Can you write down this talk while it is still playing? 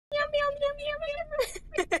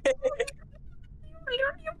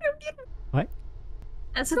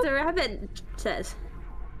That's what the rabbit says.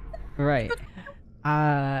 Right.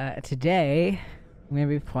 Today I'm gonna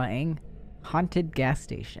be playing Haunted Gas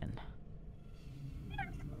Station.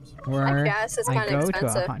 Where gas is I kinda go to a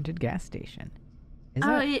expensive. haunted gas station. Is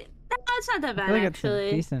Oh, it? yeah, that's not that I bad feel like it's a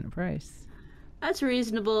actually. decent price. That's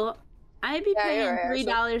reasonable. I'd be Yeah, paying you're right,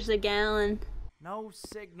 $3 a gallon. No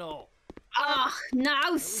signal. Oh, no At least I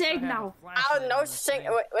have a signal. flashlight Oh, on no this shit.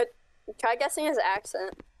 thing. Wait. Try guessing his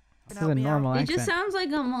accent. This is help a me out? normal It accent. just sounds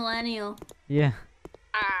like a millennial. Yeah.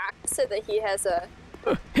 I said that he has a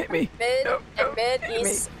Hit me.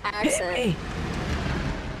 mid-east accent. Hit me.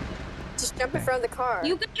 Just jump in front of the car.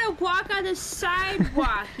 You gotta walk on the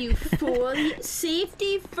sidewalk, you fool.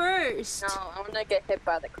 Safety first. No, I want to get hit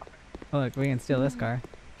by the car. Oh, look, we can steal this car.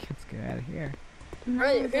 Let's get out of here. No,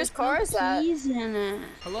 Really, whose there's car no is that? keys in it.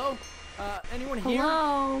 Hello? Anyone here?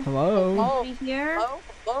 Hello? Hello. Oh, Anybody here?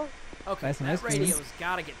 oh. Okay, That's that nice, please. radio's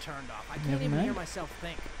gotta get turned off. I can't Never even hear mind. myself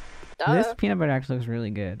think. This Duh. peanut butter actually looks really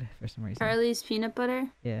good for some reason. Charlie's peanut butter?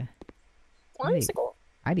 Yeah. Popsicle.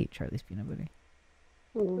 I'd eat Charlie's peanut butter.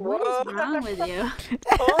 What is wrong with you?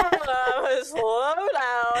 Hold on, slow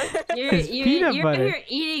down. It's peanut You're butter. here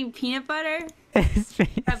eating peanut butter? His face.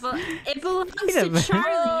 It belongs Peanut to butter.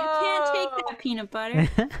 Charlie. You can't take that peanut butter.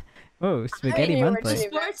 Whoa, Spaghetti knew where Monthly. to-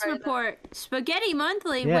 Sports right report. Spaghetti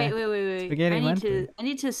Monthly. Yeah. Wait. Spaghetti Monthly. I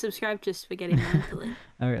need to subscribe to Spaghetti Monthly.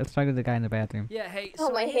 Alright, let's talk to the guy in the bathroom. Yeah, hey, Oh,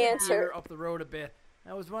 so my I need hands a beer hurt. up the road a bit.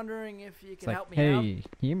 I was wondering if you It's could like, help me hey, out. can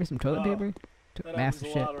you give me some toilet Oh, paper? Took That massive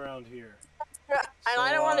happens a shit. lot around here. And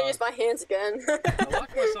I don't want to So, use my hands again. I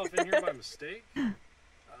locked myself in here by mistake.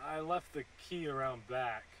 I left the key around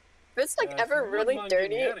back. If it's like If ever you really wouldn't mind getting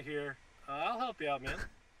me dirty. out of here, I'll help you out, man.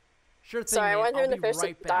 Sure thing, Sorry, I man. wasn't I'll doing be the first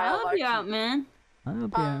right back. I'll dialogue. help you out, man. I'll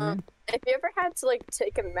help you out, man. If you ever had to like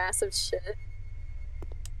take a massive shit.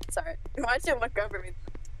 Sorry, why'd you look over me?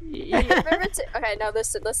 If you ever okay, now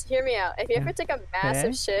listen, hear me out. If you ever take a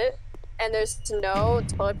massive shit and there's no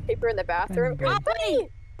toilet paper in the bathroom, Okay. oh, buddy!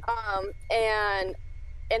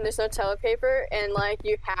 And there's no toilet paper and like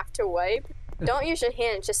you have to wipe, don't use your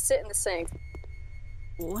hand, just sit in the sink.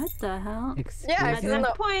 What the hell? Excuse Yeah, At I me? don't that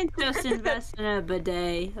know. point, just invest in a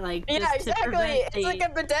bidet, like just Yeah, to exactly. prevent It's like a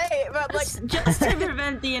bidet, but like just to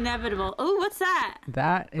prevent the inevitable. Oh, what's that?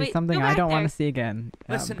 That is Wait, something go I back don't want there. to see again.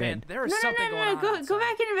 Listen, man, good. there is No, something going on. Go outside.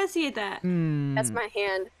 back and investigate that. Hmm. that's my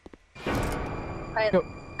hand. Go.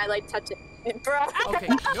 I like touch it. Bro. Okay,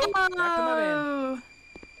 nope, back to my van. Oh.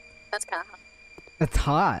 That's kind of hot. It's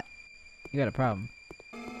hot. You got a problem.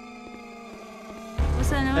 What's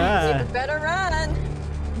that noise? You better run.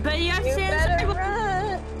 But you have to You stay on the better sidewalk.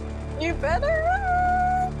 run. You better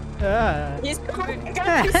run. He's going. You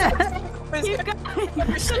Oh,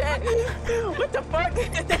 shit. What the fuck?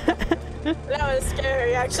 That was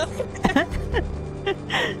scary, actually.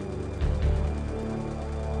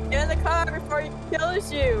 Get in the car before he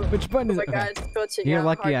kills you. Which button Oh is my it? god, Okay. it's glitching You're out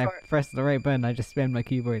lucky I hardcore. pressed the right button. I just spammed my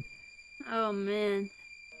keyboard. Oh man,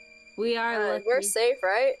 we are lucky. We're safe,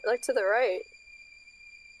 right? Look to the right.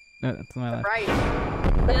 No, that's my left. Right.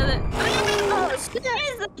 The other... Oh, shit. What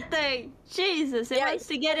is that thing? Jesus, it Yeah, wants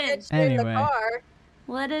to get in. Get you in the Anyway. car.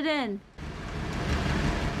 Let it in.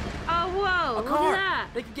 Oh whoa! A Look car. at that.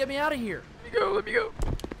 They can get me out of here. Let me go.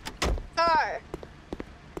 Car.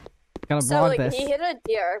 Gotta So vlog like this. he hit a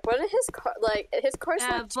deer. What did his car like? His car's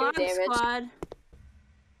Yeah, like 2 Vlog damage. Squad.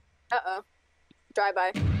 Uh-oh. Drive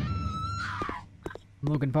by.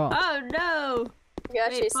 Logan Paul. Oh no! Yeah,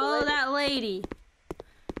 Wait, she's follow that lady.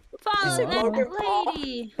 Follow Is it that Logan Paul?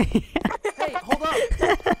 lady. Hey, hold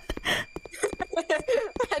up.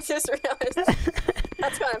 I just realized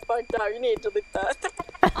that's kind of fucked up. You need to delete that.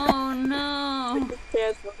 Oh no!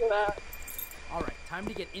 Cancel that. All right, time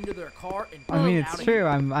to get into their car and I mean, get it's out of true. here.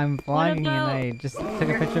 I'm vlogging and about- I just took a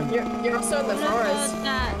picture of. You're also in the What forest. about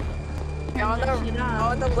that? You're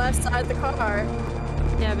on the left side of the car.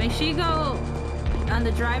 Yeah, make sure you go on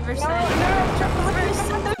the driver's No,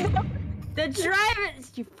 side. no, The driver,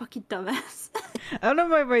 you fucking dumbass. I don't know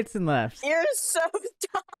my rights and lefts. You're so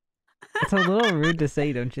dumb. It's a little rude to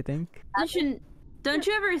say, don't you think? Don't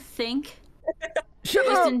you ever think, Shut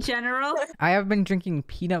just in general? I have been drinking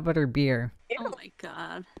peanut butter beer. Oh my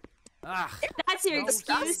god. Ah, That's your No,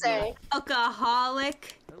 excuse, disgusting.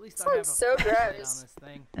 alcoholic. at least I have a Sounds so flashlight gross. on this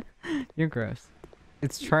thing. You're gross.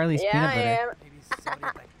 It's Charlie's Yeah, peanut I butter. am. Maybe somebody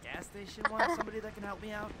at the gas station wants somebody that can help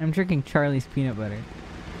me out. I'm drinking Charlie's peanut butter.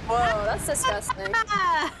 Whoa, that's disgusting.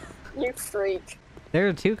 Ah! You freak. There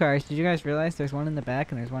are 2 cars. Did you guys realize there's one in the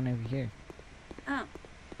back and there's one over here? Oh.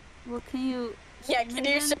 Well, can you... Yeah, can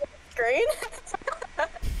you show the screen?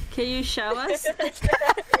 Can you show us?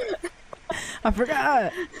 I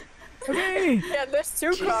forgot! Okay! Yeah, there's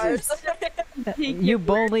 2 cars. You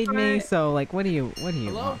bullied me, so like, what do you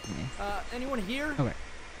Hello? want from me? Anyone here? Okay.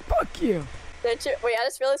 Fuck you. Did you? Wait, I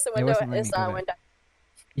just realized the It window wasn't letting is me do it. window.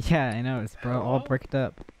 Yeah, I know, it's all Hello? bricked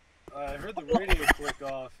up. I heard the radio click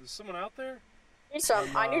off. Is someone out there?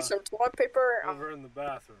 I need some toilet paper. Over in the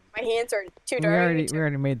bathroom. My hands are too We dirty.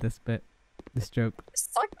 already made this joke.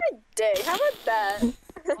 Suck my dick. How about that?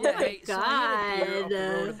 Yeah, hey, so I need to God. up the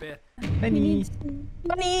road a bit. Bunny.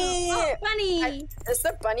 Bunny. Oh, bunny. Does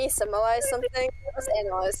the bunny symbolize something? Let's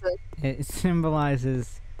analyze it. It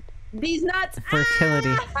symbolizes These nuts.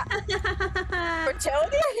 fertility.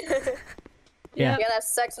 Fertility? Yeah. You gotta have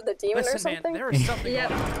sex with a demon or Listen, man, something? there is something Yep.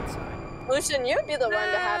 going on outside. Lucian, you'd be the one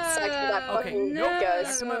to have sex with that No, fucking nope.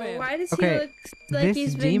 ghost. Come on, man. Why does Okay, he look like This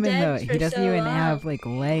he's been demon dead though, for he doesn't so even long? have like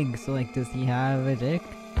legs, so like does he have a dick?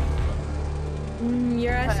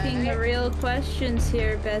 You're asking the real questions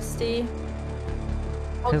here, bestie.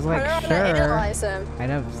 'Cause, like, We're gonna sure. analyze him. I'd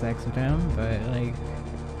have sex with him, but like,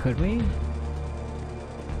 could we?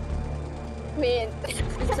 I mean,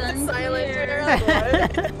 silent unclear. dinner,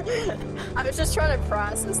 like, what? I was just trying to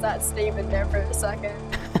process that statement there for a second.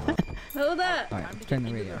 Hold up. Alright, Time to turn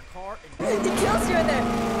get the into radio. their car and He kills you in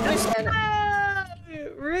there. Lucian. Ah,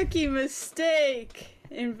 rookie mistake.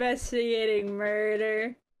 Investigating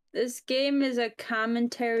murder. This game is a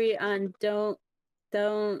commentary on don't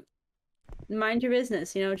mind your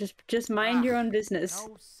business. You know, just mind your own business.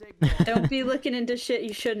 no signal. Don't be looking into shit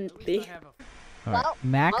you shouldn't At least be. I have a... Alright, Well,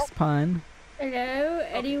 Max well. Pun, Hello, Okay,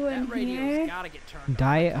 anyone that radio's here? gotta get turned on.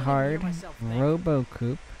 Diet I can't even hear Hard, myself think. Robo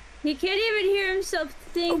Coop. He can't even hear himself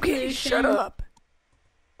think. Lucian. up.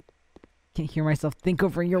 Can't hear myself think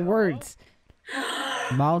over your words.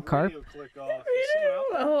 Malcarp. Radio click off. Is someone out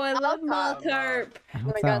there? Oh, I love Malcarp. Malcarp. Oh my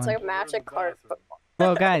What's god, that it's one? like a magic card.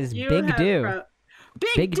 Well, guys, You Big have Do. pro-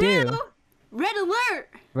 Big do. Red alert!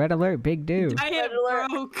 Red alert, Big Do. I Red am alert.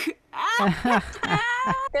 broke.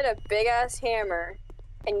 Get a big ass hammer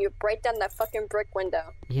and you break down that fucking brick window.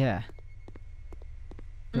 Yeah.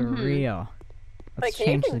 For Mhm. real. Let's Like,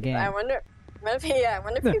 change can the you, game. I wonder. What if, yeah, I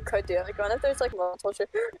wonder if you could do it. Like, what if there's like multiple shit?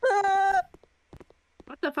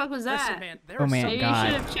 What the fuck was that? Listen, man, there Oh is man, Maybe you God.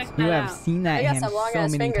 should have checked You that have out. seen that I got ham some long so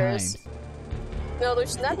ass many fingers. times. No,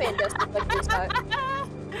 Lucian, that man does look like your type.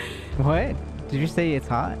 What? Did you say it's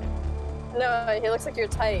hot? No, he looks like your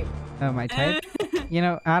type. Oh, my type? You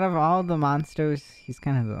know, out of all the monsters, he's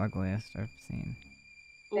kind of the ugliest I've seen.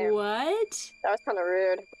 What? That was kind of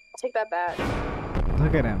rude. I'll take that back.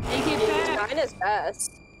 Look at him. Take it He's back. trying his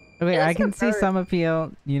best. Okay, Yeah, I that's can a see bird. some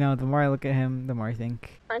appeal. You know, the more I look at him, the more I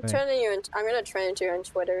think. I'm but- turning you. I'm gonna trend you on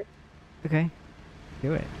Twitter. Okay.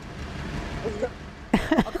 Do it.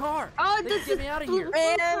 a car. Oh, They this can get is me out of blue- here.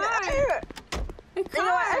 Man, car. you know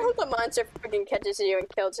what? I hope the monster fucking catches you and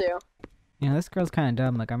kills you. You know, this girl's kind of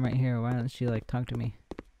dumb. Like, I'm right here. Why doesn't she, like, talk to me?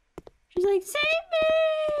 She's like, save me!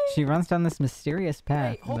 She runs down this mysterious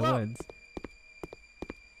path in hold the up. woods.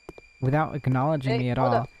 Without acknowledging Hey, me at hold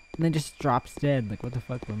all. up. And then just drops dead. Like, what the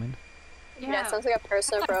fuck, woman? Yeah, sounds like a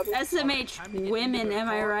personal problem. SMH Time to get into women, their am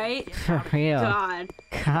I car and right? get For out of here. real. God.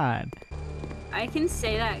 God. I can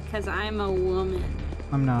say that because I'm a woman.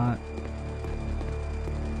 I'm not.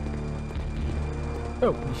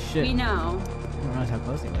 Oh, shit. We know. I don't realize how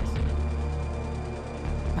close he was.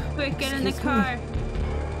 Quick, get in the Excuse me. car.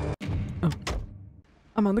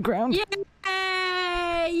 I'm on the ground.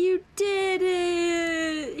 Yay! You did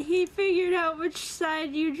it! He figured out which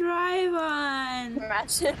side you drive on.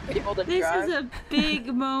 Imagine people to This drive. is a big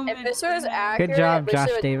moment. If this was for me. accurate, job, Lucian Josh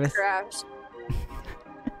would Davis. crash.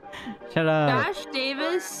 Shut up. Josh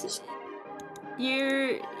Davis,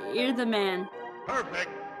 you're the man. Perfect.